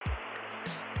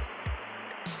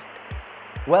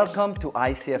Welcome to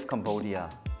ICF Cambodia.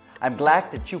 I'm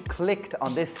glad that you clicked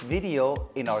on this video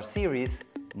in our series,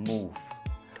 Move.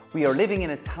 We are living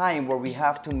in a time where we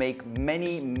have to make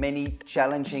many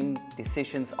challenging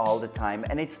decisions all the time,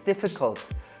 and it's difficult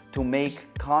to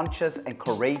make conscious and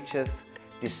courageous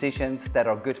decisions that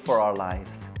are good for our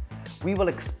lives. We will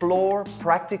explore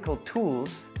practical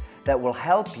tools that will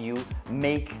help you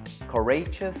make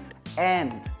courageous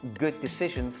and good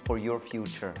decisions for your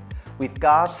future. With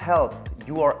God's help,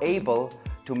 you are able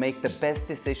to make the best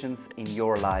decisions in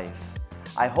your life.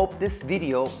 I hope this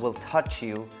video will touch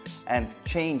you and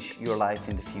change your life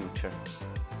in the future.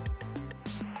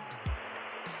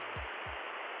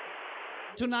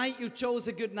 Tonight you chose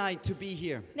a good night to be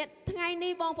here. អ្នកថ្ងៃ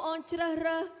នេះបងប្អូនជ្រើស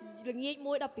រើសល្ងាច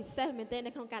មួយដ៏ពិសេសមែនទែន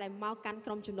នៅក្នុងការដែលមកកាន់ក្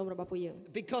រុមជំនុំរបស់ពួកយើង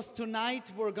Because tonight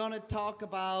we're going to talk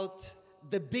about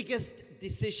the biggest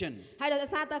decision. ហើយដោយ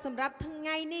សារតែសម្រាប់ថ្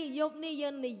ងៃនេះយប់នេះយើ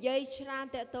ងនិយាយច្រើន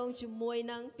តាក់ទងជាមួយ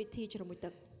នឹងពិធីជ្រមុជទឹ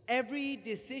ក Every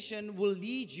decision will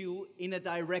lead you in a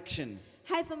direction.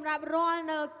 ហើយសម្រាប់រាល់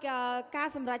នៅការ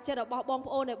សម្រេចចិត្តរបស់បង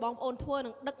ប្អូនដែលបងប្អូនធ្វើនឹ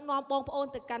ងដឹកនាំបងប្អូន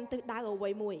ទៅកាន់ទិសដៅអ្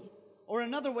វីមួយ Or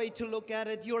another way to look at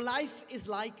it, your life is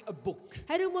like a book.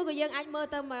 ហើយឬមួយក៏យើងអាចមើល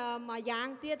ទៅមួយយ៉ាង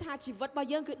ទៀតថាជីវិតរបស់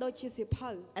យើងគឺដូចជាសៀវភៅ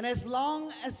And as long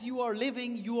as you are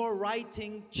living, you are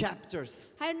writing chapters.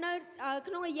 ហើយនៅ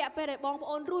ក្នុងរយៈពេលដែលបងប្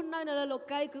អូនរស់នៅលើលោ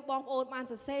កីគឺបងប្អូនបាន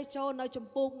សរសេរចូលនៅច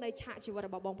ម្ពោះនៃឆាកជីវិតរ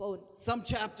បស់បងប្អូន Some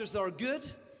chapters are good.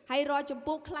 ហើយរាល់ចម្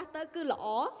ពោះខ្លះទៅគឺល្អ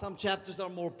Some chapters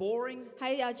are more boring. ហើ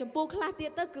យចម្ពោះខ្លះទៀ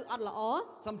តទៅគឺអត់ល្អ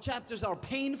Some chapters are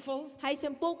painful. ហើយច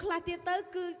ម្ពោះខ្លះទៀតទៅ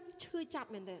គឺឈឺចាប់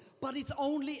មែនទេ But it's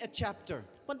only a chapter.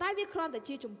 ប៉ុន្តែវាគ្រាន់តែ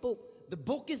ជាចម្ពោះ The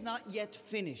book is not yet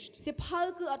finished. សៀវភៅ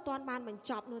គឺអត់ទាន់បានបញ្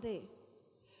ចប់នោះទេ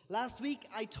Last week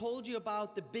I told you about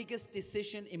the biggest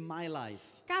decision in my life.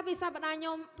 កាលពីសប្តាហ៍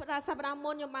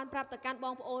មុនខ្ញុំបានប្រាប់ទៅកាន់ប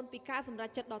ងប្អូនពីការសម្រេច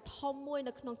ចិត្តដ៏ធំមួយ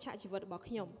នៅក្នុងឆាកជីវិតរបស់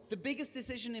ខ្ញុំ The biggest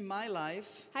decision in my life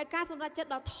ហើយការសម្រេចចិត្ត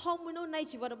ដ៏ធំមួយនោះនៃ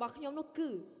ជីវិតរបស់ខ្ញុំនោះគឺ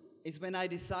is when I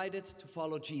decided to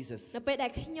follow Jesus. នៅពេលដែ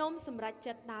លខ្ញុំសម្រេច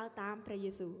ចិត្តដើរតាមព្រះ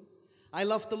យេស៊ូវ I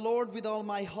love the Lord with all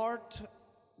my heart,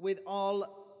 with all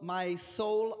my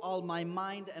soul, all my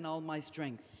mind and all my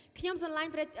strength. ខ្ញុំស្រឡា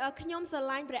ញ់ព្រះអ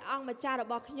ង្គម្ចាស់រ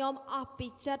បស់ខ្ញុំអស់ពី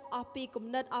ចិត្តអស់ពីគំ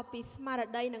និតអស់ពីស្មារ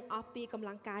តីនិងអស់ពីកម្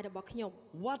លាំងកាយរបស់ខ្ញុំ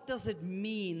What does it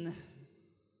mean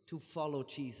to follow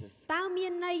Jesus? តើមា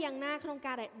នន័យយ៉ាងណាក្នុង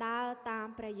ការដែលដើរតាម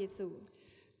ព្រះយេស៊ូវ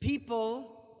People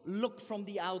look from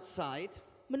the outside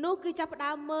មនុស្សគឺចាប់ផ្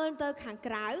ដើមមើលទៅខាង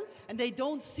ក្រៅ and they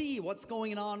don't see what's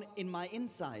going on in my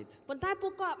inside. ប៉ុន្តែពួ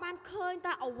កគាត់បានឃើញ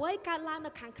តើអ្វីកើតឡើង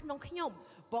នៅខាងក្នុងខ្ញុំ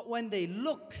But when they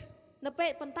look, នៅពេល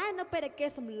ដែលគេ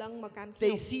សម្លឹងមកកាន់ខ្ញុំ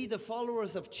they see the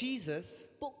followers of Jesus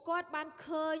ពួកគាត់បាន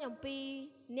ឃើញអំពី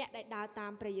អ្នកដែលដើរតា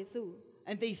មព្រះយេស៊ូវ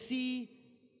and they see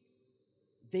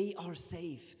they are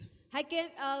saved. ហើយ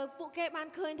ពួកគេបាន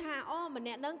ឃើញថាអូម្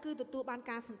នាក់ហ្នឹងគឺទទួលបាន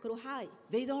ការសង្គ្រោះហើយ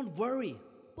They don't worry.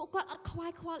 ពួកគាត់អត់ខ្វា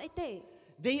យខ្វល់អីទេ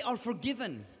They are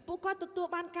forgiven. ពួកគាត់ទទួល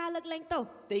បានការលើកលែងទោស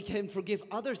They can forgive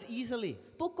others easily.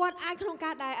 ពួកគាត់អាចក្នុង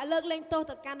ការដែលលើកលែងទោស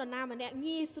ទៅកាន់នរណាម្នាក់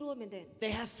ងាយស្រួលមែនទេ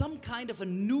They have some kind of a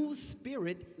new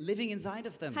spirit living inside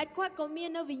of them. ហើយគាត់ក៏មាន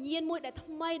នៅវិញ្ញាណមួយដែល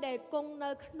ថ្មីដែលគង់នៅ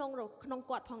ក្នុង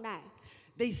គាត់ផងដែរ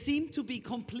They seem to be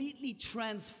completely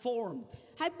transformed.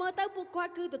 ហើយមើលទៅពួកគា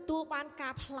ត់គឺទទួលបានកា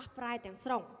រផ្លាស់ប្រែទាំង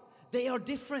ស្រុង They are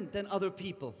different than other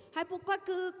people. ហើយពួកគាត់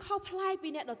គឺខុសប្លែកពី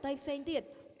អ្នកដទៃផ្សេងទៀត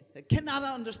They cannot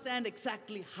understand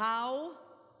exactly how,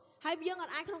 ហើយយើងអ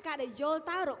ត់អាចក្នុងការដែលយល់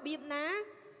តើរបៀបណា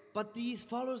but these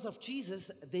followers of Jesus,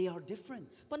 they are different.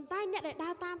 ប៉ុន្តែអ្នកដែលដើ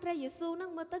រតាមព្រះយេស៊ូវហ្នឹង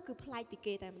មើលទៅគឺប្លែកពី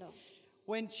គេតែម្ដង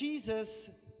When Jesus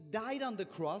died on the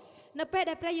cross, នៅពេល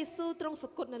ដែលព្រះយេស៊ូវទ្រង់ស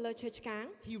គត់នៅលើឈើឆ្កាង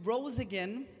he rose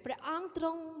again. ព្រះអង្គទ្រ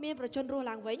ង់មានប្រជញ្ញរស់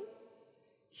ឡើងវិញ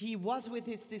He was with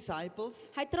his disciples,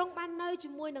 ហើយទ្រង់បាននៅជា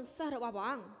មួយនឹងសិស្សរបស់ព្រះ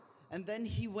អង្គ and then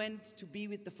he went to be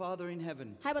with the Father in heaven.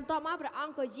 ហើយបន្ទាប់មកព្រះអ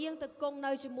ង្គក៏យាងទៅគង់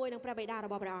នៅជាមួយនឹងព្រះបិតារ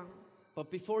បស់ព្រះអង្គ But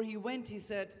before he went, he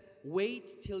said, wait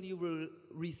till you will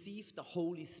receive the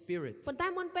Holy Spirit. ប៉ុន្តែ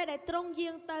មុនពេលដែលទ្រង់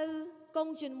យាងទៅគ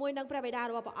ង់ជាមួយនឹងព្រះបិតា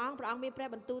របស់ព្រះអង្គមានព្រះ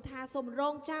បន្ទូលថាសូមរ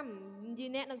ងចាំ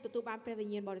អ្នកនឹងទទួលបានព្រះវិ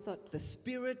ញ្ញាណបរិសុទ្ធ The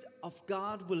Spirit of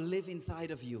God will live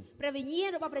inside of you. ព្រះវិញ្ញាណ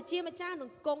របស់ព្រះជាម្ចាស់នឹង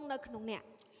គង់នៅក្នុងអ្នក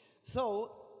So,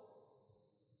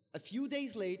 a few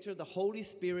days later, the Holy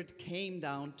Spirit came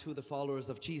down to the followers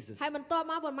of Jesus. ហើយបន្ទាប់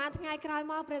មកប្រហែលថ្ងៃក្រោយ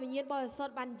មកព្រះវិញ្ញាណបរិសុទ្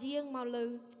ធបានយាងមកលើ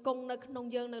គង់នៅក្នុង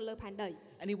យើងនៅលើផែនដី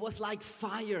And it was like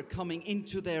fire coming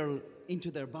into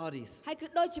their bodies. ហើយគឺ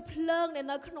ដូចជាភ្លើងដែល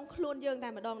នៅក្នុងខ្លួនយើងតែ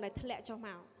ម្ដងដែលធ្លាក់ចុះម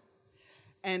ក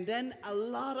And then a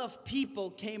lot of people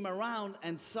came around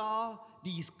and saw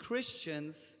these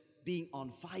Christians being on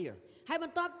fire. ហើយប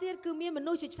ន្ទាប់ទៀតគឺមានម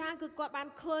នុស្សជាច្រើនគឺគាត់បាន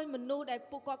ឃើញមនុស្សដែល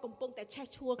ពួកគាត់កំពុងតែឆេះ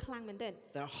ឆួលខ្លាំងមែនទែន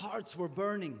Their hearts were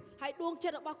burning. ហើយដួងចិ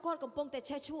ត្តរបស់គាត់កំពុងតែ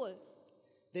ឆេះឆួល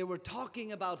They were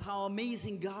talking about how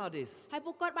amazing God is. ហើយ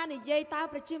ពួកគាត់បាននិយាយតើ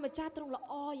ព្រះជាម្ចាស់ទ្រង់ល្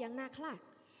អយ៉ាងណាខ្លះ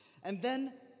And then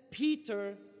Peter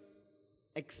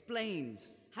explained,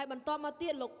 ហើយបន្ទាប់មកទៀ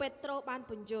តលោកពេត្រុសបាន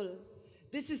ពន្យល់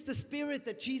this is the spirit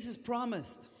that Jesus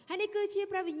promised. ហើយនេះគឺជា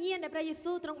ព្រះវិញ្ញាណដែលព្រះយេ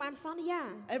ស៊ូវទ្រង់បានសន្យា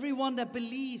Everyone that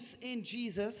believes in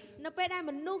Jesus នៅពេលដែល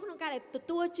មនុស្សក្នុងការដែលទ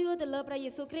ទួលជឿទៅលើព្រះយេ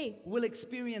ស៊ូវគ្រីស្ទ will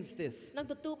experience this. នឹង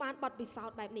ទទួលបានបទពិសោធ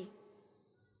ន៍បែបនេះ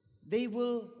They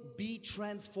will be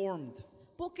transformed.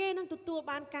 ពួកគេនឹងទទួល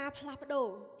បានការផ្លាស់ប្ដូរ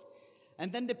And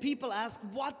then the people ask,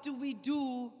 what do we do?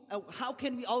 How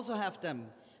can we also have them?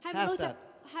 ហើយ Have មនុស្ស that.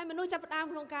 ហើយមនុស្សចាប់ផ្ដើម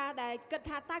ក្នុងការដែលគិត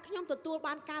ថាតើខ្ញុំទទួល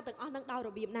បានការទាំងអស់នឹងដោយរ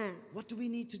បៀបណា What do we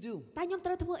need to do? តើខ្ញុំត្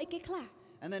រូវធ្វើអីគេខ្លះ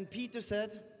And then Peter said,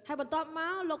 ហើយបន្ទាប់ម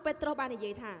កលោកពេត្រុសបាននិ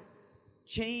យាយថា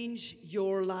change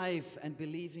your life and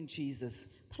believe in Jesus.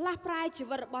 ផ្លាស់ប្រែជី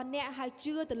វិតរបស់អ្នកហើយ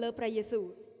ជឿទៅលើព្រះយេស៊ូវ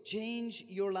Change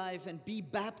your life and be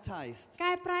baptized.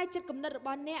 កែប្រែចិត្តគំនិតរប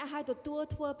ស់អ្នកហើយទទួល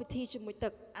ធ្វើពិធីជាមួយទឹ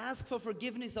ក Ask for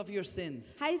forgiveness of your sins,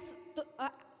 ហើយ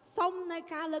សុំនៅ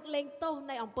ការលើកលែងទោស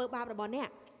នៃអំពើបាបរបស់អ្នក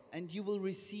and you will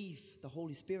receive the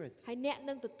Holy Spirit. ហើយអ្នក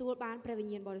នឹងទទួលបានព្រះវិ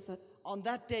ញ្ញាណបរិសុទ្ធ On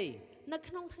that day, នៅ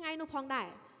ក្នុងថ្ងៃនោះផងដែរ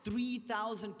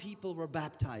 3,000 people were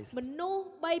baptized. មនុស្ស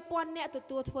 3,000 នាក់ទ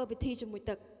ទួលធ្វើពិធីជាមួយ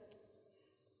ទឹក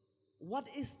What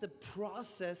is the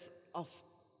process of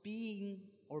being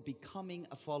or becoming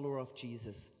a follower of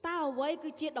Jesus? តើអ្វីគឺ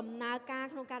ជាដំណើរការ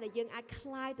ក្នុងការដែលយើងអាចค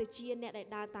ล้ายទៅជាអ្នកដែល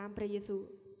ដើរតាមព្រះយេស៊ូវ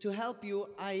To help you,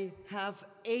 I have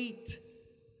 8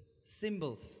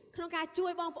 symbols. ក្នុងការជួ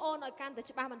យបងប្អូនឲ្យកាន់តែ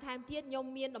ច្បាស់បន្ថែមទៀតខ្ញុំ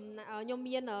មានតំ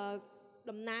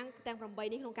ណាងទាំង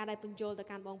8នេះក្នុងការដែលបញ្ចូលទៅ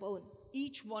កាន់បងប្អូន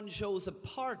Each one shows a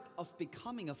part of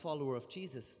becoming a follower of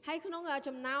Jesus. ហើយក្នុង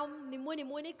ចំណោមនីមួយៗ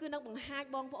នេះគឺនឹងបង្ហាញ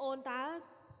បងប្អូនតើ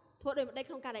ធ្វើដូចម្តេច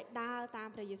ក្នុងការដែលដើរតាម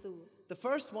ព្រះយេស៊ូវ The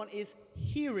first one is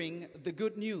hearing the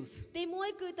good news. ទី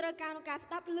1គឺត្រូវការក្នុងការ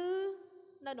ស្ដាប់ឮ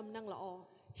នៅដំណឹងល្អ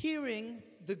Hearing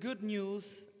the good news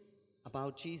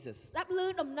about Jesus. ស្ដាប់ឮ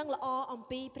ដំណឹងល្អអំ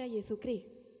ពីព្រះយេស៊ូវគ្រីស្ទ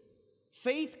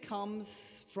Faith comes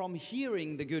from hearing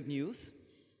the good news.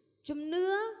 ជំនឿ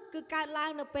គឺកើតឡើ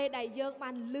ងនៅពេលដែលយើងបា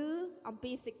នឮអំ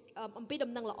ពី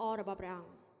ដំណឹងល្អរបស់ព្រះអង្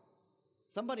គ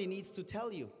Somebody needs to tell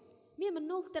you. មានម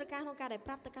នុស្សត្រូវការក្នុងការដែល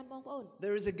ប្រាប់ទៅកាន់បងប្អូន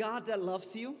There is a God that loves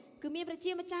you. គឺមានព្រះ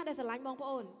ជាម្ចាស់ដែលស្រឡាញ់បងប្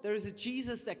អូន There is a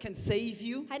Jesus that can save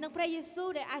you. ហើយនឹងព្រះយេស៊ូវ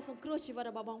ដែលអាចសង្គ្រោះជីវិត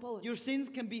របស់បងប្អូន Your sins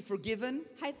can be forgiven.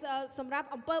 ហើយសម្រាប់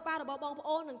អំពើបាបរបស់បងប្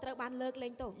អូននឹងត្រូវបានលើកលែ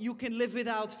ងទោស You can live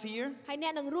without fear. ហើយអ្ន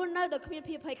កនឹងរស់នៅដោយគ្មាន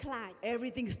ភាពភ័យខ្លាច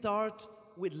Everything starts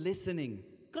with listening.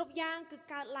 គ្រប់យ៉ាងគឺ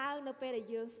កើតឡើងនៅពេលដែល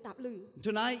យើងស្ដាប់ឮ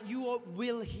Tonight you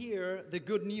will hear the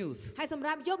good news. ហើយសម្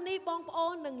រាប់យប់នេះបងប្អូ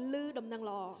ននឹងឮដំណឹង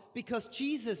ល្អ Because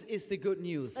Jesus is the good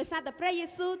news. ដោយសារតែព្រះយេ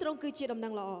ស៊ូវទ្រង់គឺជាដំណឹ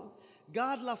ងល្អ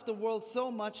God loved the world so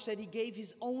much that he gave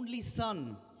his only son.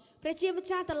 ព្រះជាម្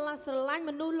ចាស់ស្រឡាញ់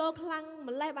មនុស្សលោកខ្លាំង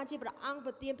ម្ល៉េះបានជាព្រះអង្គ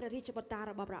ប្រទានព្រះរាជបត្តា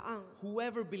របស់ព្រះអង្គ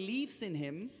Whoever believes in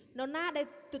him នរណាដែល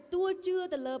ទទួលជឿ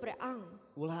ទៅលើព្រះអង្គ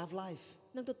will have life.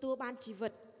 នឹងទទួលបានជីវិ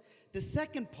ត The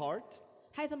second part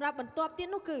ហើយសម្រាប់បន្ទាប់ទៀត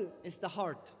នោះគឺ is the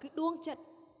heart. គឺដួងចិត្ត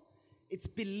It's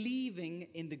believing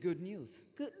in the good news.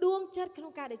 គឺដួងចិត្តក្នុ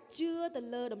ងការដែលជឿទៅ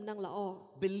លើដំណឹងល្អ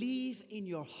Believe in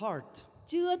your heart.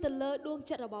 ជឿទៅលើដួង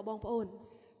ចិត្តរបស់បងប្អូន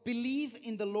Believe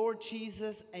in the Lord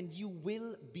Jesus and you will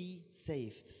be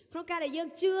saved. ក្នុងការដែលយើង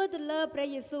ជឿទៅលើព្រះ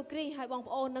យេស៊ូវគ្រីស្ទហើយបង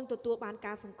ប្អូននឹងទទួលបាន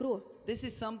ការសង្គ្រោះ This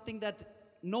is something that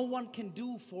no one can do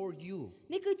for you.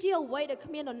 នេះគឺជាអ្វីដែល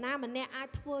គ្មាននរណាម្នាក់អាច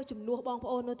ធ្វើជំនួសបងប្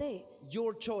អូននោះទេ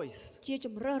Your choice, ជា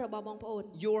ជំរើសរបស់បងប្អូន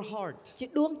your heart, ជា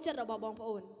ដួងចិត្តរបស់បងប្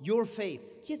អូន your faith.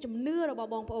 ជាជំនឿរបស់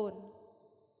បងប្អូន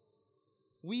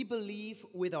We believe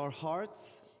with our hearts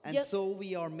and Yes. so we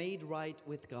are made right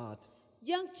with God.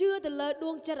 យើងជឿទៅលើ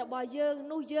ដួងចិត្តរបស់យើង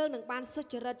នោះយើងនឹងបានសុ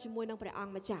ចរិតជាមួយនឹងព្រះអ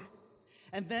ង្គម្ចាស់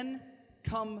And then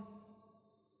come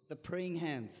the praying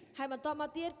hands. ហើយបន្តមក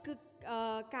ទៀតគឺ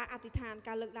ការអធិដ្ឋាន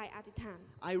ការលើកដៃអធិដ្ឋាន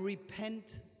I repent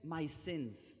my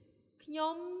sins. ខ្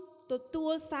ញុំទទួ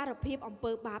លសារភាពអំ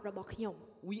ពើបាបរបស់ខ្ញុំ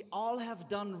We all have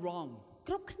done wrong.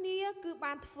 គ្រប់គ្នាគឺ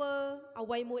បានធ្វើអ្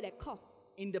វីមួយដែលខុស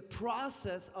In the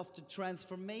process of the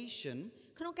transformation,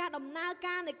 ក្នុងការដំណើរ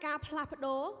ការនៃការផ្លាស់ប្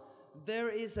ដូរ there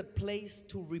is a place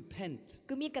to repent.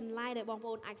 គឺមានកន្លែងដែលបងប្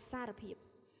អូនអាចសារភាព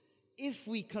If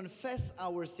we confess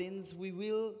our sins,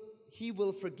 he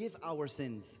will forgive our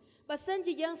sins. បើសិន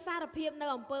ជាយើងសារភាពនៅ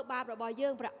អំពើបាបរបស់យើ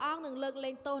ងព្រះអង្គនឹងលើកលែ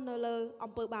ងទោសនៅលើ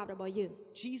អំពើបាបរបស់យើង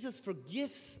Jesus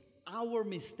forgives our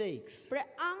mistakes. ព្រះ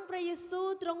អង្គព្រះយេស៊ូវ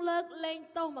ទ្រង់លើកលែង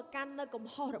ទោសមកកាន់នៅកំ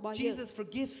ហុសរបស់យើង Jesus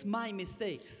forgives my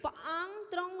mistakes. ព្រះអង្គ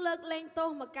ទ្រង់លើកលែងទោស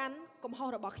មកកាន់កំហុស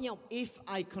របស់ខ្ញុំ If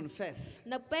I confess,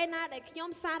 នៅពេលណាដែលខ្ញុំ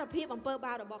សារភាពអំពើ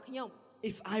បាបរបស់ខ្ញុំ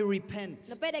if I repent,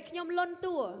 នៅពេលដែលខ្ញុំលន់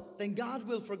តួ then God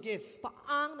will forgive ព្រះ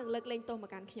អង្គនឹងលើកលែងទោសមក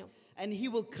កាន់ខ្ញុំ and He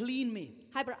will clean me.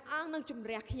 ហើយព្រះអង្គនឹងជំ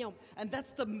រះខ្ញុំ And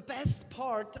that's the best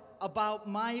part about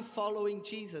my following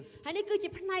Jesus, ហើយនេះគឺជា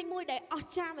ផ្នែកមួយដែលអស្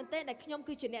ចារ្យមែនទែនដែលខ្ញុំ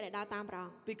គឺជាអ្នកដែលដើរតាមព្រះអ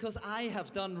ង្គ because I have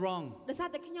done wrong ដោយសារ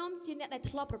តែខ្ញុំជាអ្នកដែល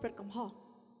ធ្លាប់ប្រព្រឹត្តកំហុស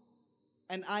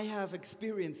and I have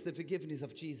experienced the forgiveness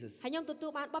of Jesus. ហើយខ្ញុំទទួ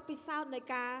លបានបទពិសោធន៍នៃ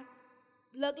ការ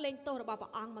លើកលែងទោសរបស់ព្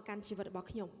រះអង្គមកកាន់ជីវិតរបស់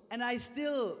ខ្ញុំ And I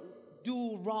still do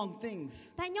wrong things.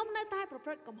 តែខ្ញុំនៅតែប្រព្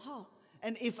រឹត្តកំហុស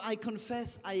And if I confess,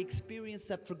 I experience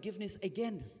that forgiveness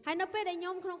again. ហើយនៅពេលដែលខ្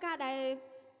ញុំក្នុងការដែល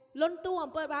លន់តួ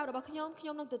អំពើបាបរបស់ខ្ញុំ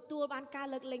នឹងទទួលបានការ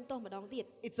លើកលែងទោសម្ដងទៀត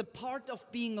It's a part of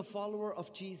being a follower of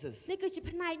Jesus. នេះគឺជា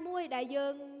ផ្នែកមួយដែលយើ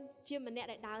ងជាម្នាក់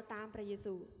ដែលដើរតាមព្រះយេ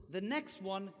ស៊ូវ The next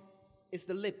one is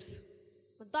the lips.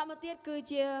 បន្តមកទៀតគឺ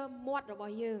ជាមាត់រប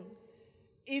ស់យើង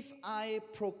If I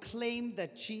proclaim that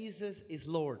Jesus is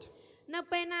Lord, នៅ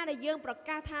ពេលណាដែលយើងប្រ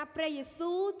កាសថាព្រះយេ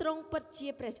ស៊ូវទ្រង់ពិតជា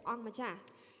ព្រះអង្គម្ចាស់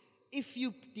if you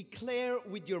declare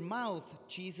with your mouth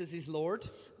Jesus is Lord,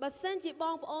 បើសិនជាប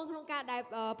ងប្អូនក្នុងការដែល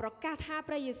ប្រកាសថា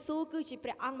ព្រះយេស៊ូវគឺជាព្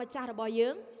រះអង្គម្ចាស់របស់យើ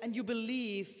ង and you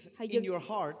believe Hay in dương- your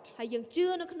heart ហើយយើងជឿ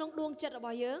នៅក្នុងដួងចិត្តរប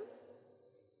ស់យើង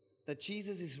that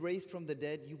Jesus is raised from the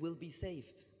dead, you will be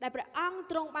saved. ដែលព្រះអង្គ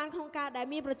ទ្រង់បានក្នុងការដែល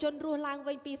មានប្រជញ្ញរស់ឡើង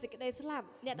វិញពីសេចក្តីស្លាប់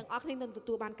អ្នកទាំងអស់គ្នានឹងទ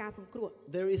ទួលបានការសង្គ្រោះ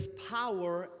There is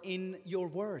power in your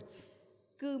words.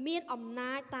 គឺមានអំ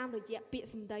ណាចតាមរយៈពាក្យ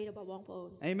សម្ដីរបស់បងប្អូន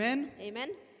Amen? អេមែន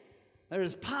There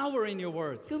is power in your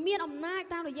words. គឺមានអំណាច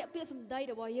តាមរយៈពាក្យសម្ដី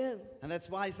របស់យើង And that's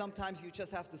why sometimes you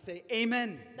just have to say amen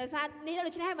ដោយសារនេះ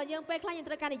ដូច្នេះហើយបើយើងពេលខ្លះយើង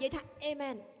ត្រូវការនិយាយថាអេ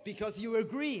មែន because you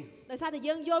agree. ដោយសារតែ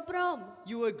យើងយល់ព្រម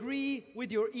You agree with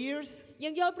your ears, យើ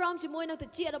ងយល់ព្រមជាមួយនឹងត្រ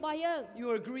ចៀករបស់យើង you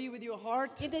agree with your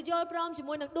heart, យើងទៅយល់ព្រមជា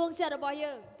មួយនឹងដួងចិត្តរបស់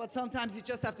យើង but sometimes you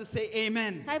just have to say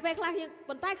amen. ហើយពេលខ្លះយើង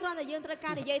ប៉ុន្តែគ្រាន់តែយើងត្រូវ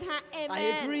ការនិយាយថាអេមែ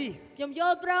ន I agree. ខ្ញុំយ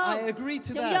ល់ព្រម I agree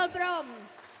to ខ្ញុំយល់ that. ព្រម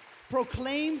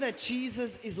Proclaim that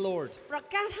Jesus is Lord. ប្រ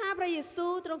កាសថាព្រះយេស៊ូ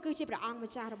វទ្រង់គឺជាព្រះអង្គ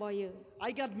ម្ចាស់របស់យើង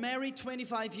I got married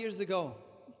 25 years ago,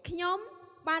 ខ្ញុំ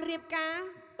បានរៀបការ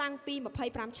តាំងពី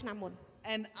25ឆ្នាំមុន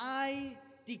and I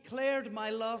declared my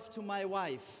love to my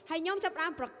wife. ហើយខ្ញុំចាប់ផ្ដើ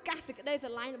មប្រកាសសេចក្តីស្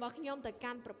រឡាញ់របស់ខ្ញុំទៅ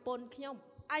កាន់ប្រពន្ធខ្ញុំ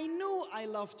I knew I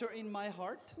loved her in my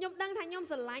heart, ខ្ញុំដឹងថាខ្ញុំ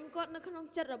ស្រឡាញ់គាត់នៅក្នុង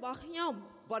ចិត្តរបស់ខ្ញុំ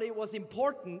but it was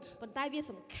important ប៉ុន្តែវា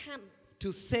សំខាន់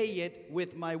to say it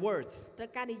with my words. ត្រូ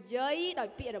វការនិយាយដោយ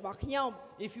ពាក្យរបស់ខ្ញុំ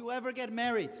If you ever get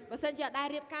married បើសិនជាអត់ដែរ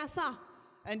រៀបការសោះ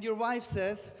and your wife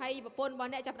says, ហើយប្រពន្ធរបស់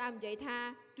អ្នកចាប់ផ្ដើមនិយាយថា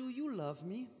 "Do you love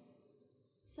me?"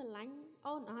 ស្រឡាញ់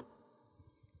អូនអត់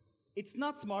It's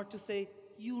not smart to say,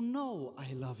 "You know I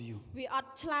love you." វាអត់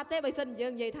ឆ្លាតទេបើសិនយើ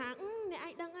ងនិយាយថាអ្នកឯ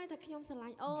ងដឹងហើយថាខ្ញុំស្រឡា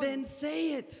ញ់អូន Then say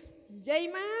it. និយាយ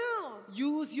មក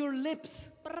Use your lips.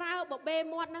 ប្រើបបេ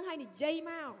មាត់ហ្នឹងហើយនិយាយ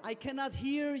មក I cannot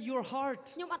hear your heart.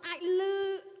 ខ្ញុំអត់អាចឮ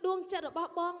ដួងចិត្តរប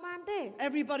ស់បងបានទេ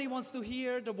Everybody wants to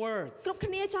hear the words. គ្រប់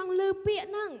គ្នាចង់ឮពាក្យ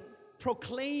ហ្នឹង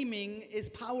Proclaiming is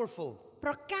powerful.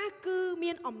 ប្រកាសគឺ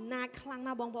មានអំណាចខ្លាំង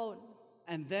ណាស់បងប្អូន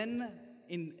And then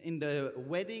in the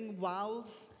wedding vows,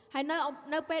 ហើយ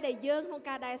នៅពេលដែលយើងក្នុង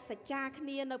ការដែលសច្ចាគ្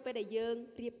នានៅពេលដែលយើង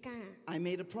រៀបការ I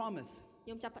made a promise. ខ្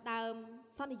ញុំចាប់ផ្ដើម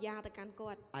សន្យាទៅកាន់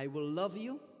គាត់ I will love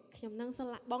you ខ្ញុំនឹងស្រ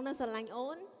ឡាញ់បងនឹងស្រឡាញ់អូ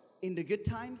ន in the good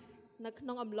times, នៅក្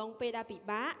នុងអំឡុងពេលដែលពិ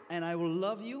បាក and I will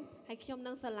love you. ហើយខ្ញុំ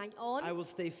នឹងស្រឡាញ់អូន I will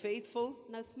stay faithful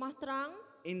នៅស្មោះត្រង់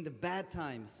in the bad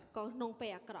times. ក៏ក្នុងពេ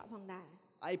លអាក្រក់ផងដែរ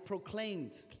I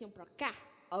proclaimed. ខ្ញុំប្រកាស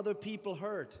Other people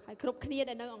heard. ហើយគ្រប់គ្នា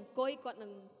ដែលនៅអង្គុយគាត់នឹ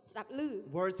ងស្ដាប់ឮ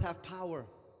Words have power.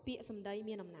 ពាក្យសម្ដី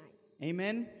មានអំណាច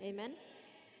Amen. អេមែន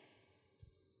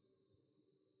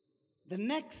The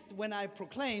next, when I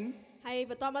proclaim, ហើយ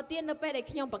បន្តមកទៀតនៅពេលដែល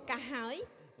ខ្ញុំប្រកាសហើយ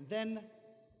then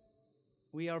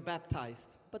we are baptized.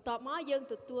 បន្ទាប់មកយើង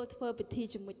ទទួលធ្វើពិធី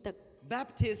ជាមួយទឹក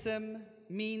Baptism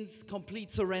means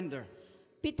complete surrender.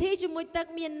 ពិធីជាមួយទឹក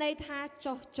មានន័យថា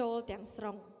ចុះចូលទាំងស្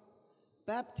រុង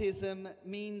Baptism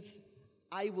means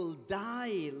I will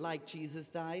die like Jesus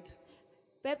died.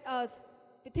 ពេល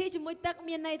ពិធីជាមួយទឹក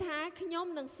មានន័យថាខ្ញុំ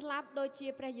នឹងស្លាប់ដូចជា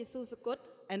ព្រះយេស៊ូវសុគត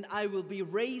And I will be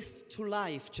raised to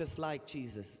life just like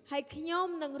Jesus. ហើយខ្ញុំ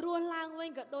នឹងរស់ឡើងវិញ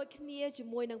ក៏ដូចគ្នាជា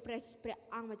មួយនឹងព្រះ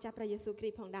អង្គម្ចាស់ព្រះយេស៊ូវគ្រី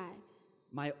ស្ទផងដែរ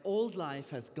My old life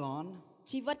has gone.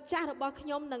 ជីវិតចាស់របស់ខ្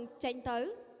ញុំនឹងចេញទៅ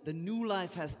The new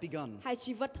life has begun. ហើយ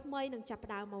ជីវិតថ្មីនឹងចាប់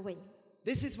ផ្ដើមមកវិញ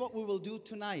This is what we will do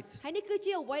tonight. ហើយនេះគឺ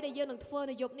ជាអ្វីដែលយើងនឹងធ្វើ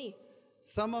នៅយប់នេះ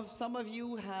Some of you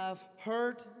have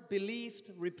heard, believed,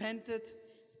 repented.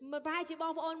 មិនប្រហែលជាប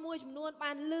ងប្អូនមួយចំនួន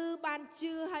បានឮបាន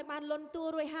ជឿហើយបានលន់តួ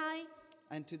រួចហើយ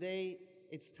And today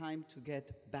it's time to get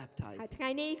ហើយ baptized. ថ្ងៃ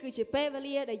នេះគឺជាពេលវេ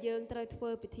លាដែលយើងត្រូវធ្វើ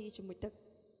ពិធីជាមួយទឹក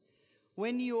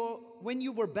When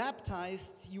you were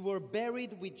baptized, you were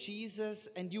buried with Jesus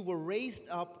and you were raised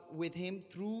up with him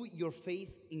through your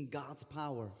faith in God's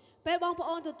power. ពេលបងប្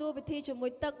អូនទទួលពិធីជាមួ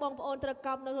យទឹកបងប្អូនត្រូវ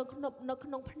កំនៅក្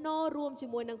នុងភ្នោរួមជា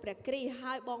មួយនឹងព្រះគ្រីស្ទ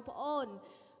ហើយបងប្អូន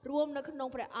រួមនៅក្នុង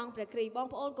ព្រះអង្គព្រះគ្រីស្ទបង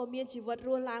ប្អូនក៏មានជីវិតរ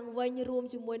ស់ឡើងវិញរួម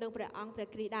ជាមួយនឹងព្រះអង្គព្រះ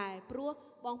គ្រីស្ទដែរព្រោះ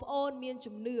បងប្អូនមាន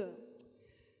ជំនឿ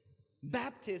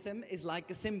Baptism is like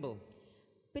a symbol.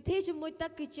 ពិធីជាមួយទឹ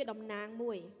កគឺជាតំណាង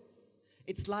មួយ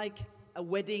It's like a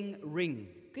wedding ring.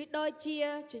 គឺដូចជា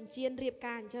ចិញ្ចៀនរៀប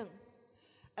ការអញ្ចឹង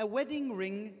A wedding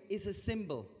ring is a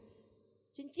symbol.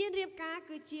 ចិញ្ចៀនរៀបការ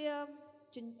គឺជា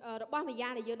របស់ម្យ៉ា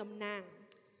ងដែលយើងតំណាង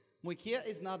Muikia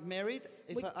is not married.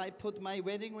 If I put my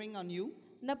wedding ring on you,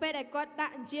 នៅពេលដែលគាត់ដា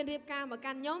ក់ចិញ្ចៀនរៀបការមក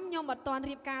កាន់ខ្ញុំអត់ទាន់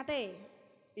រៀបការទេ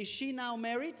is she now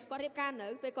married? គាត់រៀបការនៅ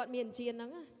ពេលគាត់មានចិញ្ចៀនហ្នឹ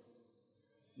ងណា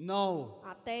No.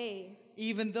 អត់ទេ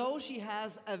Even though she has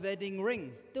a wedding ring.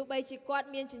 ទោះបីជាគាត់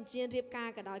មានចិញ្ចៀនរៀបការ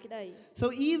ក៏ដោយក្តី So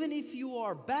even if you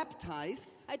are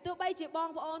baptized, ហើយទោះបីជាបង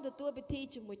ប្អូនទទួលពិធី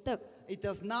ជាមួយទឹក it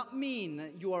does not mean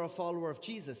you are a follower of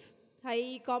Jesus. ហើយ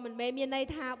ក៏មិនមែនមានន័យ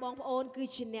ថាបងប្អូនគឺ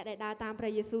ជាអ្នកដែលដើរតាមព្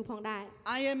រះយេស៊ូវផងដែរ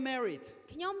I am married,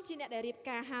 ខ្ញុំជាអ្នកដែលរៀប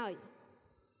ការហើយ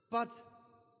but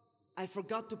I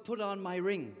forgot to put on my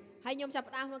ring. ហើយខ្ញុំចាប់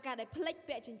ផ្ដើមក្នុងការដែលភ្លេច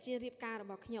ពាក់ចិញ្ចៀនរៀបការរ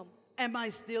បស់ខ្ញុំ Am I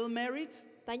still married?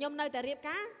 តែខ្ញុំនៅតែរៀប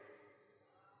ការ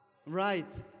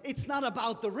Right. It's not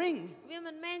about the ring. វា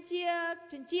មិនមែនជា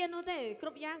ចិញ្ចៀននោះទេគ្រ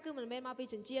ប់យ៉ាងគឺមិនមែនមកពី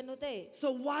ចិញ្ចៀននោះទេ So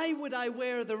why would I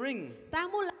wear the ring? តាម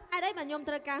មូលហេតុអីបាទខ្ញុំ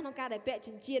ត្រូវការក្នុងការដែលពាក់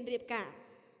ចិញ្ចៀនរៀបការ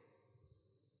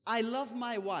I love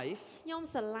my wife. ខ្ញុំ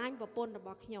ស្រឡាញ់ប្រពន្ធរប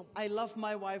ស់ខ្ញុំ I love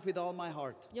my wife with all my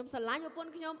heart. ខ្ញុំស្រឡាញ់ប្រពន្ធ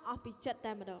ខ្ញុំអស់ពីចិត្ត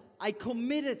តែម្ដង I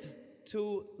committed to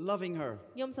loving her,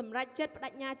 ខ្ញុំសម្រេចចិត្តបដិ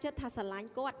ញ្ញាចិត្តថាស្រឡាញ់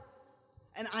គាត់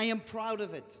and I am proud of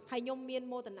it. ហើយខ្ញុំមាន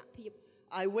មោទនភាព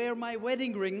I wear my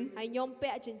wedding ring ហើយខ្ញុំ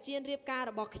ពាក់ចិញ្ចៀនរៀបការ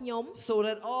របស់ខ្ញុំ so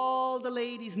that all the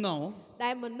ladies know.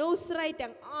 ដែលមនុស្សស្រី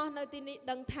ទាំងអស់នៅទីនេះ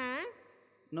ដឹងថា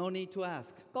No need to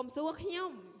ask. កុំសួរខ្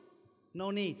ញុំ No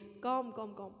need. កុំ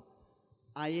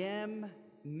I am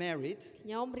married,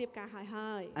 ខ្ញុំរៀបការ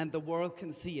ហើយ and the world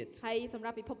can see it. ហើយសម្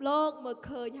រាប់ពិភពលោកមើល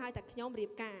ឃើញហើយតែខ្ញុំរៀ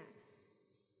បការ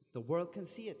The world can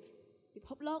see it. ពិភ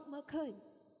ពលោកមើលឃើញ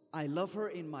I love her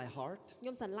in my heart. ខ្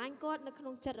ញុំស្រឡាញ់គាត់នៅក្នុ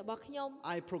ងចិត្តរបស់ខ្ញុំ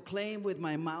I proclaim with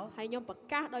my mouth, ហើយខ្ញុំប្រ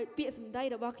កាសដោយពាក្យសម្ដី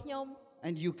របស់ខ្ញុំ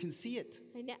and you can see it.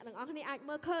 ហើយអ្នកទាំងអស់គ្នាអាច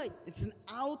មើលឃើញ It's an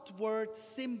outward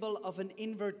symbol of an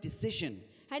inward decision.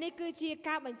 ហើយនេះគឺជា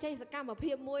ការបញ្ចេញសកម្ម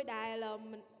ភាពមួយដែ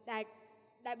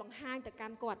លបង្ហាញទៅកា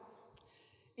ន់គាត់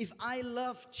If I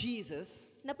love Jesus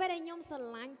នៅពេលដែលខ្ញុំស្រ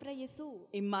ឡាញ់ព្រះយេស៊ូវ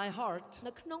in my heart,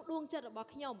 នៅក្នុងដួងចិត្តរបស់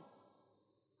ខ្ញុំ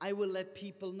I will let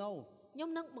people know. ខ្ញុំ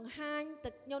នឹងបង្ហាញទៅ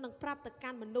ខ្ញុំនឹងប្រាប់ទៅកា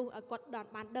ន់មនុស្សឲ្យគាត់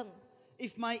បានដឹង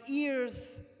If my ears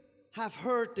have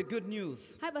heard the good news,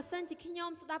 ហើយបើសិនជាខ្ញុំ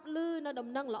ស្ដាប់ឮនៅដំ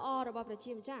ណឹងល្អរបស់ព្រះ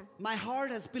ជាម្ចាស់ my heart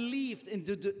has believed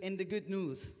in the good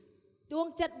news. ដួង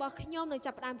ចិត្តរបស់ខ្ញុំនឹង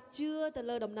ចាប់ផ្ដើមជឿទៅ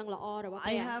លើដំណឹងល្អរបស់ព្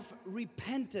រះ I have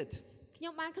repented, ខ្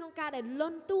ញុំបានក្នុងការដែលល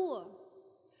ន់តួ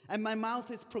and my mouth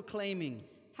is proclaiming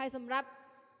ហើយសម្រាប់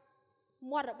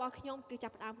មាត់របស់ខ្ញុំគឺចា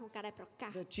ប់ផ្ដើមក្នុងការដែលប្រកា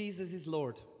ស that Jesus is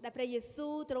Lord. ដែលព្រះយេស៊ូ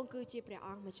វទ្រង់គឺជាព្រះអ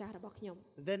ង្គម្ចាស់របស់ខ្ញុំ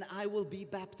Then I will be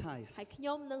baptized. ហើយខ្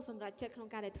ញុំនឹងសម្រេចចិត្តក្នុង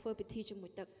ការដែលធ្វើពិធីជាមួ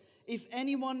យទឹក If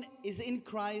anyone is in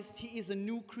Christ, he is a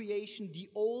new creation. The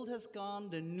old has gone,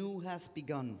 the new has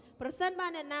begun. ប្រសិនបើ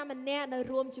អ្នកណាម្នាក់នៅ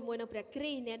រួមជាមួយនឹងព្រះគ្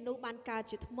រីស្ទអ្នកនោះបានកើត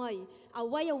ជាថ្មីអ្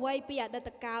វីពីអតីត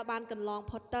កាលបានកន្លង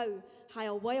ផុតទៅហើយ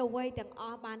អ្វីទាំងអ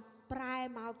ស់បានប្រែ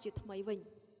មកជាថ្មីវិញ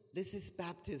This is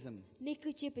baptism. នេះ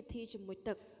គឺជាពិធីជាមួយ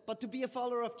ទឹក But to be a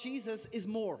follower of Jesus is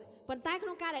more. ប៉ុន្តែក្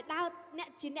នុងការដែលអ្នក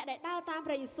ដែលដើរតាម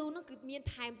ព្រះយេស៊ូវនោះគឺមាន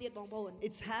ថែមទៀតបងប្អូន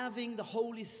It's having the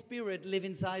Holy Spirit live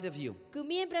inside of you. គឺ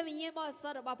មានព្រះវិញ្ញាណបរិសុ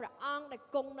ទ្ធរបស់ព្រះអង្គដែល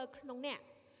គង់នៅក្នុងអ្នក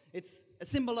It's a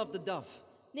symbol of the dove.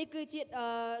 នេះគឺជា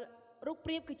រូប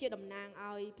ប្រៀបគឺជាតំណាង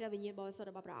ឲ្យព្រះវិញ្ញាណបរិសុទ្ធ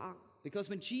របស់ព្រះអង្គ Because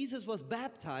when Jesus was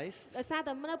baptized, ដោយសារ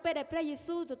តែនៅពេលដែលព្រះយេ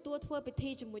ស៊ូវទទួលធ្វើពិធី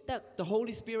ជាមួយទឹក the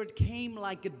Holy Spirit came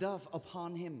like a dove upon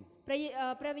him.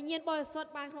 ព្រះវិញ្ញាណបរិសុទ្ធ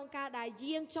បានក្នុងការដែល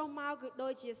យាងចុះមកគឺដូ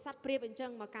ចជាសត្វព្រាបអញ្ចឹង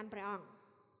មកកាន់ព្រះអង្គ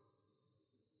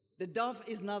The dove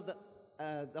is not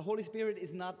the Holy Spirit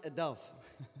is not a dove.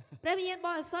 ព្រះវិញ្ញាណប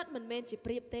រិសុទ្ធមិនមែនជា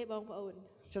ព្រាបទេបងប្អូន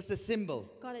Just a symbol.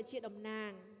 គាត់តែជាតំណា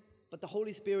ង But the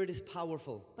Holy Spirit is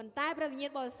powerful. ប៉ុន្តែព្រះវិញ្ញា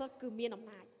ណបរិសុទ្ធគឺមានអំ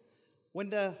ណាច When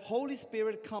the Holy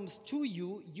Spirit comes to you,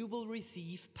 you will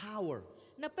receive power.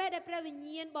 នៅពេលដែលព្រះវិញ្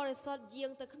ញាណបរិសុទ្ធយា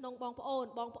ងទៅក្នុងបងប្អូ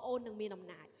ននឹងមានអំ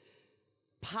ណាច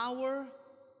Power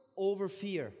over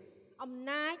fear. អំ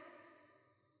ណា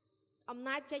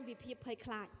ចចេញពីភាពភ័យ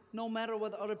ខ្លាច No matter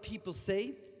what other people say,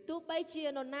 ទោះបីជា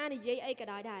នរណានិយាយអីក៏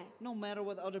ដោយដែរ no matter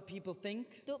what other people think,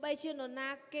 ទោះបីជានរណា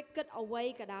គេគិតអ្វី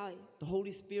ក៏ដោយ the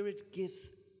Holy Spirit gives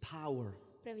power.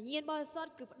 ព្រះវិញ្ញាណបរិសុទ្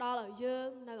ធគឺផ្ដល់ឲ្យយើង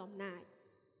នៅអំណាច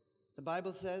The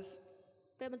Bible says,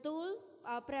 ព្រះបន្ទូល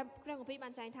ព្រះគម្ពីរបា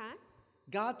នចែងថា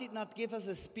God did not give us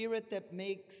a spirit that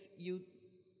makes you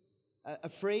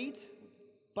afraid,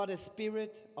 but a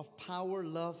spirit of power,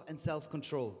 love, and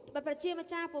self-control. បើព្រះជាម្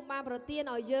ចាស់ពុំបានប្រទាន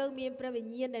ឲ្យយើងមានព្រះវិ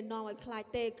ញ្ញាណដែលនាំឲ្យខ្លាច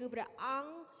ទេគឺព្រះអង្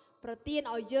គប្រទាន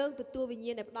ឲ្យយើងទទួលវិញ្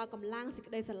ញាណដែលផ្ដល់កម្លាំងសេច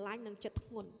ក្តីស្រឡាញ់និងចិត្តធ្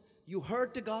ងន់ You heard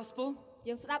the gospel,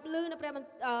 យើងស្ដាប់ឮនៅព្រះ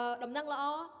ដំណឹងល្អ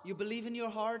you believe in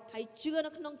your heart, ហើយជឿនៅ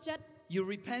ក្នុងចិត្ត you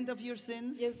repent of your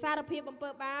sins, យើងសារភាពអំពើ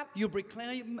បាប you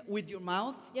proclaim with your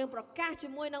mouth, យើងប្រកាសជា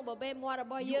មួយនឹងបបេមាត់រ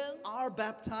បស់យើ you ង are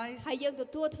baptized, ហើយយើងទ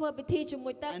ទួលធ្វើពិធីជាមួ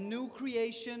យទឹក a new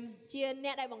creation, ជាអ្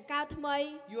នកដែលបង្កើតថ្មី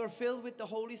you are filled with the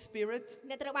Holy Spirit.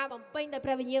 អ្នកត្រូវបានបំពេញដោយព្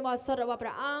រះវិញ្ញាណបរិសុទ្ធរបស់ព្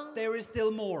រះអង្គ There is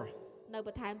still more. នៅប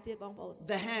ន្ថែមទៀតបងប្អូន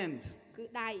The hand. គឺ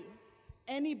ដៃ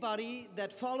Anybody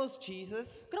that follows Jesus,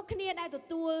 គ្រប់គ្នាដែលទ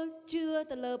ទួលជឿ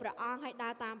ទៅលើព្រះអង្គហើយដើ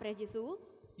រតាមព្រះយេស៊ូវ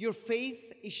your faith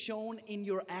is shown in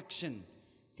your action.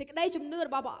 សេចក្តីជំនឿរ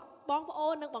បស់បងប្អូ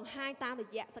ននឹងបង្ហាញតាមរ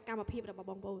យៈសកម្មភាពរបស់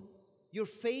បងប្អូន Your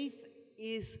faith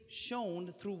is shown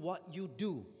through what you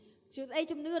do. សេចក្តី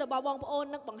ជំនឿរបស់បងប្អូន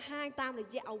នឹងបង្ហាញតាមរ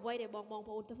យៈអ្វីដែលបង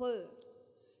ប្អូនធ្វើ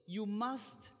You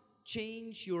must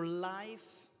change your life,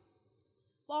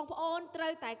 បងប្អូនត្រូ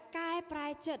វតែកែប្រែ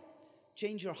ចិត្ត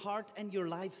change your heart and your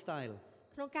lifestyle.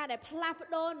 ក្នុងការដែលផ្លាស់ប្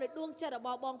ដូរនៅដួងចិត្តរប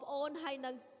ស់បងប្អូនហើយ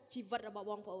នឹងជីវិតរបស់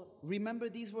បងប្អូន Remember,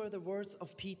 these were the words of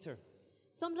Peter.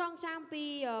 សូមរងចាំពី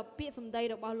ពាក្យសម្ដី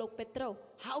របស់លោកពេត្រុស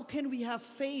How can we have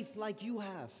faith like you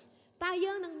have? តើ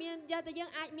យើងនឹងមានតែយើង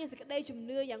អាចមានសេចក្តីជំ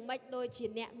នឿយ៉ាងម៉េចដូចជា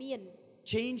អ្នកមាន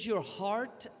Change your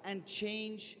heart and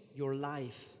change your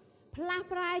life. ផ្លាស់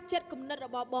ប្រែចិត្តគំនិតរ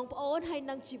បស់បងប្អូនហើយ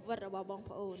នឹងជីវិតរបស់បង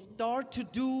ប្អូន Start to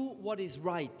do what is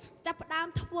right. ចាប់ផ្ដើម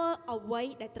ធ្វើអ្វី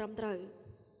ដែលត្រឹមត្រូវ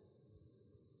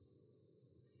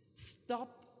Stop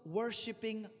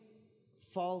worshiping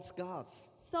false gods.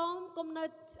 សូមគុំនៅ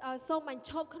សូមបញ្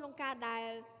ឈប់ក្នុងការដែល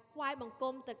ថ្វាយបង្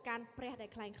គំទៅកាន់ព្រះដែល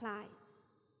คล้ายคล้าย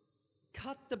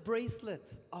Cut the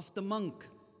bracelets of the monk.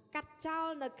 កាត់ចោល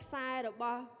នៅខ្សែរប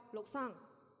ស់លោកសង្ឃ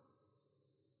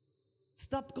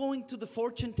Stop going to the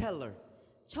fortune teller,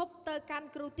 ឈប់ទៅកាន់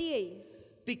គ្រូទាយ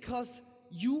because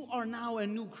you are now a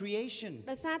new creation.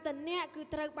 ដោយសារតែអ្នកគឺ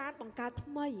ត្រូវបានបង្កើត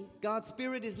ថ្មី God's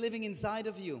Spirit is living inside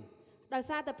of you. ដោយ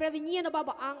សារតែព្រះវិញ្ញាណរបស់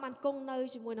ព្រះអង្គបានគង់នៅ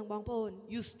ជាមួយនឹងបងប្អូន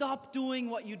You stop doing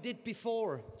what you did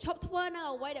before. ឈប់ធ្វើនៅ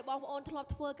អ្វីដែលបងប្អូនធ្លាប់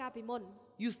ធ្វើកាលពីមុន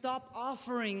You stop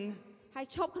offering ហើយ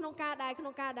ឈប់ក្នុងការដែល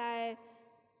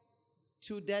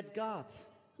to dead gods.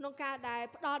 ក្នុងការដែល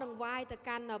ផ្ដល់ដង្វាយទៅ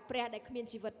កាន់ព្រះដែលគ្មាន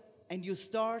ជីវិត And you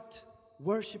start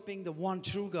worshiping the one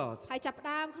true God. ហើយចាប់ផ្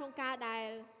ដើមក្នុងការដែល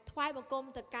ថ្វាយបង្គំ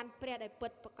ទៅកាន់ព្រះដែលពិ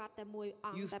តប្រាកដតែមួយអ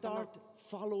ង្គ You តែប៉ុណ្ណោះ start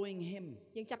following Him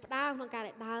យើងចាប់ផ្ដើមក្នុងការ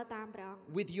ដែលដើរតាមព្រះអង្គ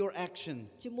with your action,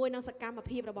 ជាមួយនឹងសកម្ម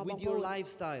ភាពរបស់បង with ប្អូ your ន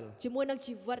lifestyle. ជាមួយនឹង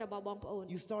ជីវិតរបស់បងប្អូន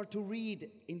You start to read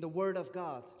in the Word of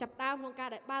God. ចាប់ផ្ដើមក្នុងការ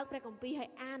ដែលបើកព្រះគម្ពីរហើយ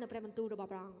អាននៅព្រះបន្ទូលរបស់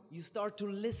ព្រះអង្គ You start to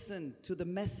listen to the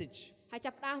message. ហើយ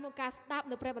ចាប់ផ្ដើមក្នុងការស្ដាប់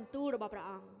នៅព្រះបន្ទូលរបស់ព្រះ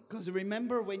អង្គ Because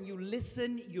remember, when you listen,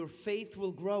 your faith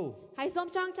will grow. ហើយសូម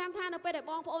ចងចាំថានៅពេលដែល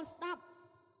បងប្អូនស្ដាប់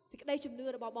សេចក្តីជំនឿ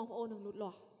របស់បងប្អូននឹងលូត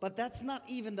លាស់ But that's not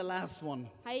even the last one.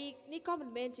 ហើយនេះក៏មិ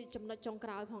នមែនជាចំណុចចុងក្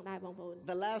រោយផងដែរបងប្អូន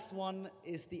The last one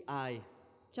is the eye.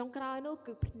 ចុងក្រោយនោះ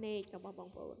គឺភ្នែករបស់បង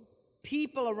ប្អូន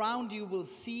People around you will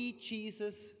see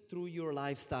Jesus through your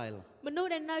lifestyle. មនុស្ស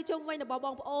ដែលនៅជុំវិញរបស់ប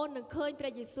ងប្អូននឹងឃើញព្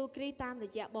រះយេស៊ូវគ្រីស្ទតាមរ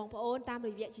យៈបងប្អូនតាមរ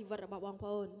យៈជីវិតរបស់បងប្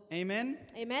អូន Amen?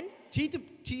 អេមែន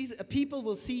People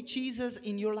will see Jesus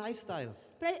in your lifestyle.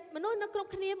 ព្រះមនុស្សនៅគ្រប់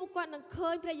គ្នាពួកគាត់នឹងឃើ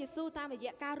ញព្រះយេស៊ូវតាមរ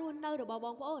យៈការរស់នៅរបស់ប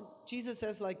ងប្អូន Jesus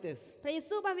says like this, ព្រះយេ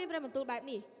ស៊ូវបានមានព្រះបន្ទូលបែប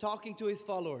នេះ talking to his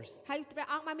followers. ហើយព្រះ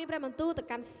អង្គបានមានព្រះបន្ទូលទៅ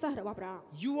កាន់សិស្សរបស់ព្រះអង្គ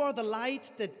You are the light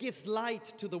that gives light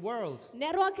to the world. អ្ន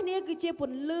ករាល់គ្នាគឺជាព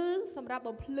ន្លឺសម្រាប់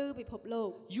បំភ្លឺពិភពលោក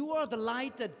You are the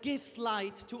light that gives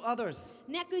light to others.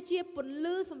 អ្នកគឺជាពន្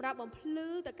លឺសម្រាប់បំភ្លឺ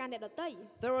ទៅកាន់អ្នកដទៃ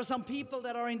There are some people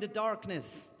that are in the darkness.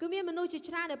 គឺមានមនុស្សជា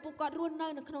ច្រើនដែលពួកគាត់រស់នៅ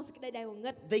ក្នុងសេចក្តីដែលង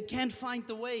ងឹត They can't find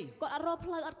the way. គាត់អត់រក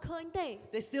ផ្លូវអត់ឃើញទេ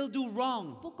They still do wrong.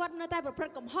 ពួកគាត់នៅតែប្រព្រឹ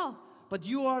ត្តកំហុស But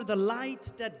you are the light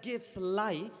that gives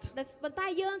light តែប៉ុន្តែ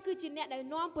យើងគឺជាអ្នកដែល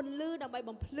នាំពន្លឺដើម្បី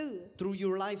បំភ្លឺ through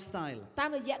your lifestyle. តាម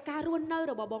រយៈការរស់នៅ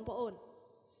របស់បងប្អូន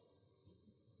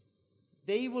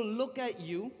They will look at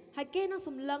you ហើយគេនឹងស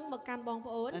ម្លឹងមកកាន់បង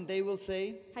ប្អូន and they will say,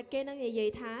 ហើយគេនឹងនិយាយ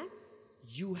ថា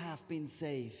You have been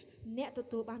saved. អ្នកទ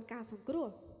ទួលបានការសង្គ្រោះ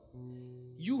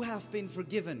You have been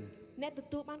forgiven. អ្នកទ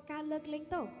ទួលបានការលើកលែង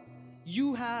ទោស You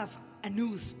have a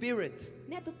new spirit.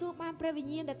 អ្នកទទួលបានព្រះវិ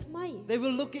ញ្ញាណដែលថ្មី They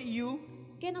will look at you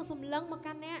គេនឹងសម្លឹងមក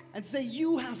កាន់អ្នក and say, You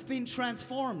have been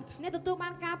transformed. អ្នកទទួលបា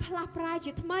នការផ្លាស់ប្រែ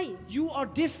ជាថ្មី You are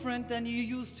different than you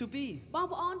used to be. បង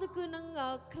ប្អូនទៅគឺនឹង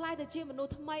คล้ายទៅជាមនុស្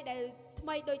សថ្មីដែលថ្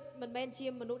មីដូចមិនមែនជា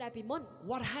មនុស្សដែលពីមុន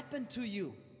What happened to you?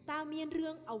 តើមាន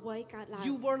រឿងអ្វីកើតឡើង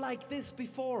You were like this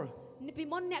before, ពី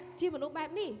មុនអ្នកជាមនុស្សបែប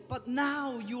នេះ but now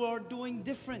you are doing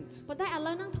different. ប៉ុន្តែឥ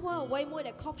ឡូវហ្នឹងធ្វើអ្វីមួយ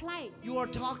ដែលខុសប្លែក You are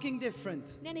talking different.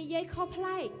 អ្នកនិយាយខុសប្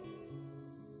លែក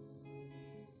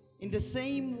In the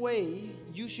same way,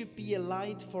 you should be a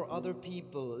light for other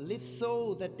people. Live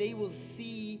so that they will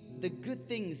see the good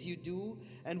things you do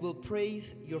and will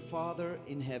praise your Father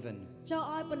in heaven. ចុះ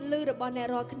ឲ្យពន្លឺរបស់អ្នក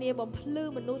រាល់គ្នាបំភ្លឺ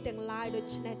មនុស្សទាំងឡាយដូ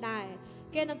ចនេះដែរ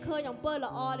គេនឹងឃើញអំពើ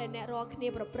ល្អដែលអ្នករាល់គ្នា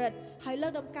ប្រព្រឹត្តហើយលើ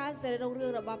កដំកើងសេរីរុងរឿ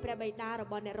ងរបស់ព្រះបិតារ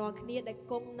បស់អ្នករាល់គ្នាដែល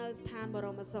គង់នៅស្ថានបរ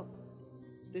មសុខ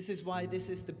This is why this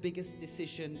is the biggest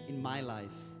decision in my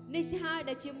life. នេះហើយ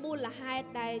ដែលជាមូលហេតុ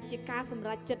ដែលជាការសម្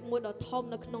រេចចិត្តមួយដ៏ធំ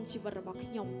នៅក្នុងជីវិតរបស់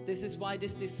ខ្ញុំ This is why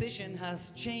this decision has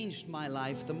changed my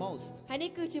life the most. ហើយ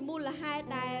នេះគឺជាមូលហេតុ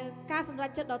ដែលការសម្រេច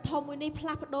ចិត្តដ៏ធំមួយនេះផ្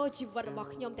លាស់ប្ដូរជីវិតរបស់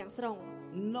ខ្ញុំទាំងស្រុង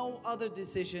No other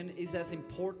decision is as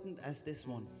important as this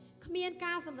one. គ្មាន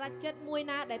ការសម្រេចចិត្តមួយ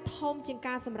ណាដែលធំជាង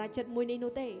ការសម្រេចចិត្តមួយនេះ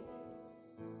នោះទេ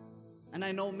And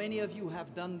I know many of you have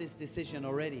done this decision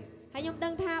already. ហើយខ្ញុំដឹ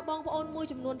ងថាបងប្អូនមួយ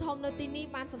ចំនួនធំនៅទីនេះ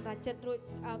បានសម្រេចចិត្តរួច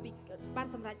បាន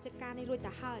សម្រេចចិត្តការនេះរួច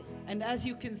ទៅហើយ And as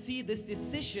you can see, this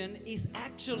decision is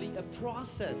actually a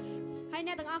process. ហើយ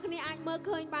អ្នកទាំងអស់គ្នាអាចមើល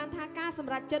ឃើញបានថាការស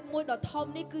ម្រេចចិត្តមួយដ៏ធំ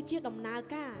នេះគឺជាដំណើរ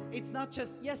ការ It's not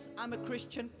just, yes, I'm a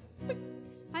Christian.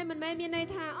 ហើយមិនមែនមានន័យ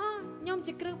ថាអូខ្ញុំ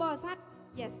ជាគ្រិស្តបរិស័ទ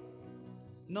yes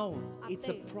No, it's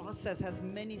a process, has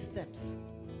many steps.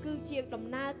 គឺជាដំ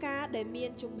ណើរការដែលមាន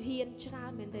ជំហានច្រើ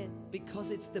នមែនទែន Because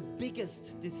it's the biggest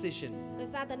decision. ដោយ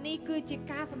សារតែនេះគឺជា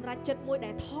ការសម្រេចចិត្តមួយ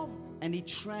ដែលធំ And it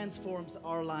transforms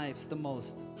our lives the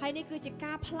most. ហើយនេះគឺជា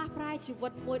ការផ្លាស់ប្រែជីវិ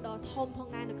តមួយដ៏ធំផង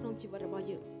ដែរនៅក្នុងជីវិតរបស់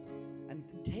យើង And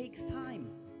it takes time.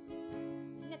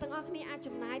 អ្នកទាំងអស់គ្នាអាច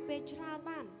ចំណាយពេលច្រើន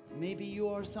បាន Maybe you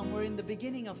are somewhere in the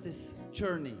beginning of this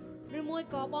journey. ឬមួយ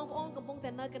ក៏បងប្អូនកំពុងតែ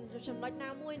នៅចំណុចណា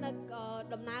មួយនៅ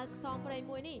ដំណើរផ្សងព្រេង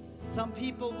មួយនេះ Some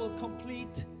people will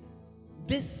complete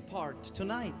this part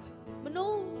tonight. មនុ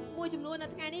ស្សមួយចំនួននៅ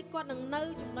ថ្ងៃនេះគាត់នឹងនៅ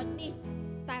ចំណុចនេះ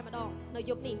តែម្ដងនៅ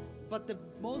យប់នេះ But the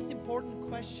most important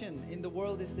question in the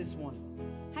world is this one.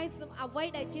 ហើយអ្វី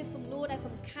ដែលជាសំណួរដែល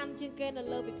សំខាន់ជាងគេនៅ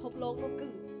លើពិភពលោកនោះគឺ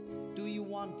Do you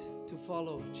want to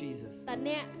follow Jesus? តើ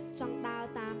អ្នកចង់ដើរ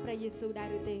តាមព្រះយេស៊ូវដែរ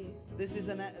ឬទេ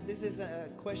This is a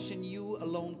question you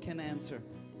alone can answer.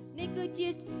 នេះគឺជា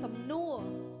សំណួរ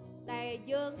ដែល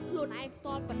យើងខ្លួនឯងផ្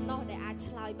ទាល់ប៉ុណ្ណោះដែលអាច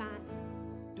ឆ្លើយបាន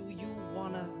Do you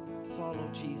want to follow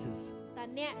Jesus? តើ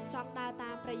អ្នកចង់ដើរតា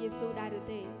មព្រះយេស៊ូវដែរឬ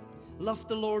ទេ Love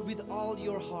the Lord with all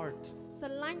your heart, ស្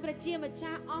រឡាញ់ព្រះជាម្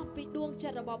ចាស់អស់ពីដួងចិ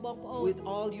ត្តរបស់បងប្អូន with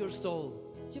all your soul,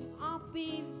 ជំអស់ពី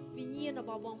វិញ្ញាណរ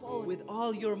បស់បងប្អូន with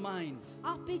all your mind, អ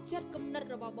ស់ពីចិត្តគំនិត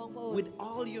របស់បងប្អូន with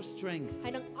all your strength. ហើ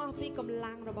យនឹងអស់ពីកម្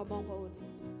លាំងរបស់បងប្អូន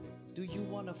Do you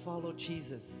want to follow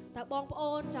Jesus? តើបងប្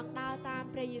អូនចង់ដើរតាម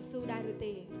ព្រះយេស៊ូវដែរឬ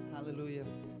ទេ Hallelujah.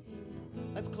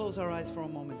 Let's close our eyes for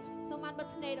a moment. សូមបានបិទ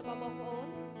ភ្នែករបស់បងប្អូន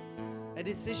A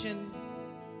decision,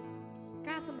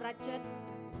 ការសម្រេចចិត្ត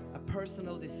a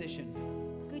personal decision,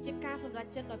 គឺជាការសម្រេច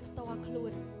ចិត្តដោយផ្ទាល់ខ្លួ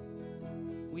ន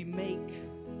we make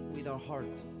with our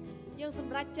heart. យើងស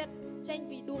ម្រេចចិត្តចេញ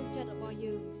ពីដួងចិត្តរបស់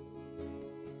យើង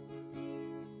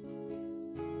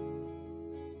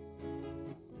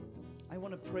I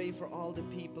want to pray for all the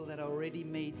people that already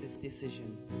made this decision.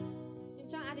 ខ្ញុំ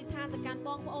ចង់អធិដ្ឋានទៅកាន់ប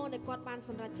ងប្អូនដែលគាត់បានស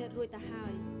ម្រេចចិត្តរួចទៅហើ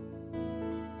យ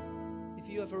If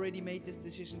you have already made this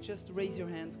decision, just raise your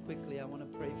hands quickly. I want to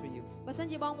pray for you. បើសិន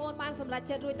ជាបងប្អូនបានសម្រេច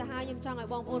ចិត្តរួចទៅហើយខ្ញុំចង់ឲ្យ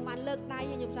បងប្អូនបានលើកដៃ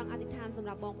ខ្ញុំចង់អធិដ្ឋានសម្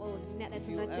រាប់បងប្អូនអ្នកដែល If ស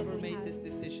ម្ you រេចចិត្ត ever រួច made ហើយ this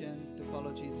decision to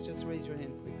follow Jesus, just raise your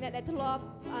hand quickly. អ្នកដែលធ្លាប់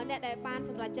អ្នកដែលបាន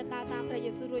សម្រេចចិត្តដើរតាមព្រះ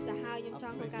យេស៊ូវរួចទៅហើយខ្ញុំច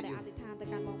ង់ក្នុងការដែលអធិដ្ឋានទៅ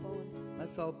កាន់បងប្អូន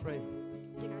Let's all pray.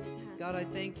 យើងអធិដ្ឋាន God, I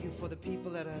thank you for the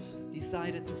people that have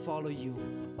decided to follow you.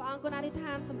 ព្រះអង្គគុណអធិដ្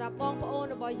ឋានសម្រាប់បងប្អូន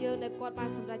របស់យើងដែលគាត់បាន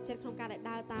សម្រេចចិត្តក្នុងការដែល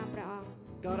ដើរតាមព្រះអង្គ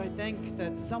God, I thank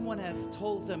that someone has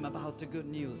told them about the good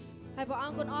news. ហើយព្រះអ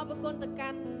ង្គគុណអរគុណទៅកា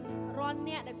ន់រាល់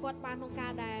អ្នកដែលគាត់បានក្នុងកា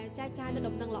រដែលចែកចាយនៅ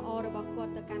ដំណឹងល្អរបស់គា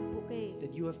ត់ទៅកាន់ពួកគេ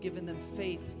That you have given them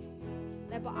faith.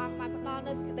 ដែលព្រះអង្គបានផ្ដល់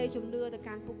នូវសេចក្តីជំនឿទៅ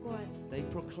កាន់ពួកគាត់ They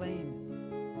proclaim.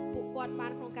 ពួកគាត់បា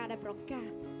នក្នុងការដែលប្រកាស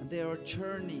And they are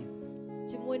journeying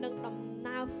ជាមួយនឹងដំ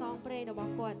ណើរផ្សងព្រេងរប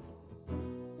ស់គាត់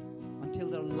until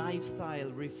their lifestyle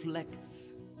reflects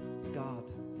God.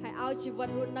 ហើយឲ្យជីវិត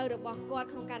រស់នៅរបស់គាត់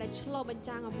ក្នុងការដែលឆ្លុះបញ្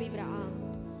ចាំងអំពីព្រះអង្គ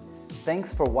Thanks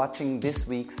for watching this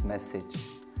week's message.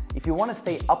 If you want to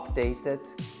stay updated,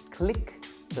 click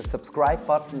the subscribe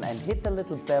button and hit the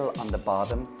little bell on the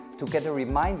bottom to get a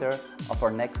reminder of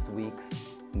our next week's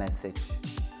message.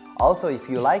 Also, if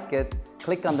you like it,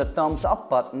 click on the thumbs up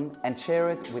button and share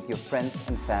it with your friends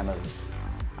and family.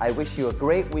 I wish you a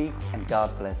great week and God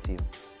bless you.